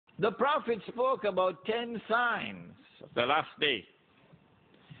The Prophet spoke about 10 signs of the last day.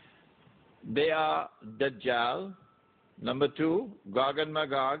 They are Dajjal, number 2, Gog and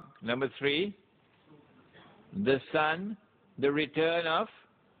Magog, number 3, the Son, the return of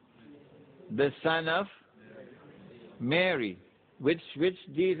the Son of Mary. Which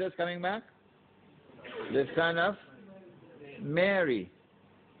Jesus coming back? The Son of Mary.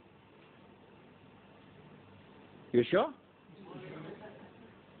 You sure?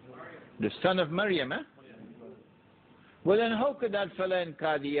 The son of Maryam, eh? Well, then how could that fella in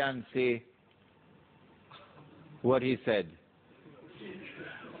Qadiani say what he said?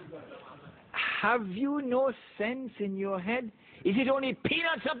 Have you no sense in your head? Is it only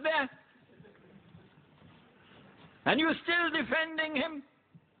peanuts up there? And you're still defending him?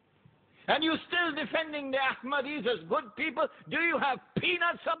 And you're still defending the Ahmadis as good people? Do you have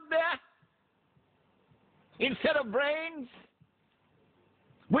peanuts up there instead of brains?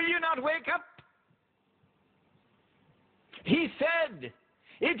 Will you not wake up? He said,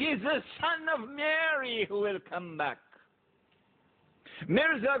 it is the Son of Mary who will come back.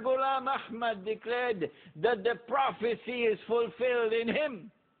 Mirza Ghulam Ahmad declared that the prophecy is fulfilled in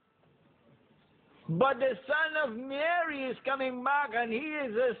him. But the Son of Mary is coming back, and he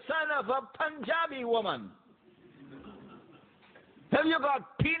is the son of a Punjabi woman. Have you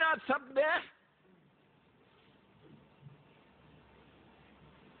got peanuts up there?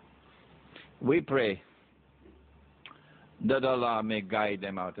 We pray that Allah may guide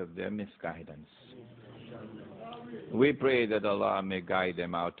them out of their misguidance. We pray that Allah may guide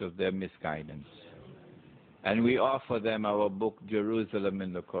them out of their misguidance. And we offer them our book, Jerusalem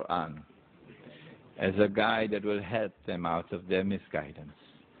in the Quran, as a guide that will help them out of their misguidance.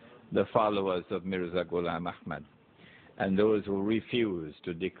 The followers of Mirza Ghulam Ahmad and those who refuse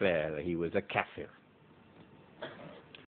to declare that he was a Kafir.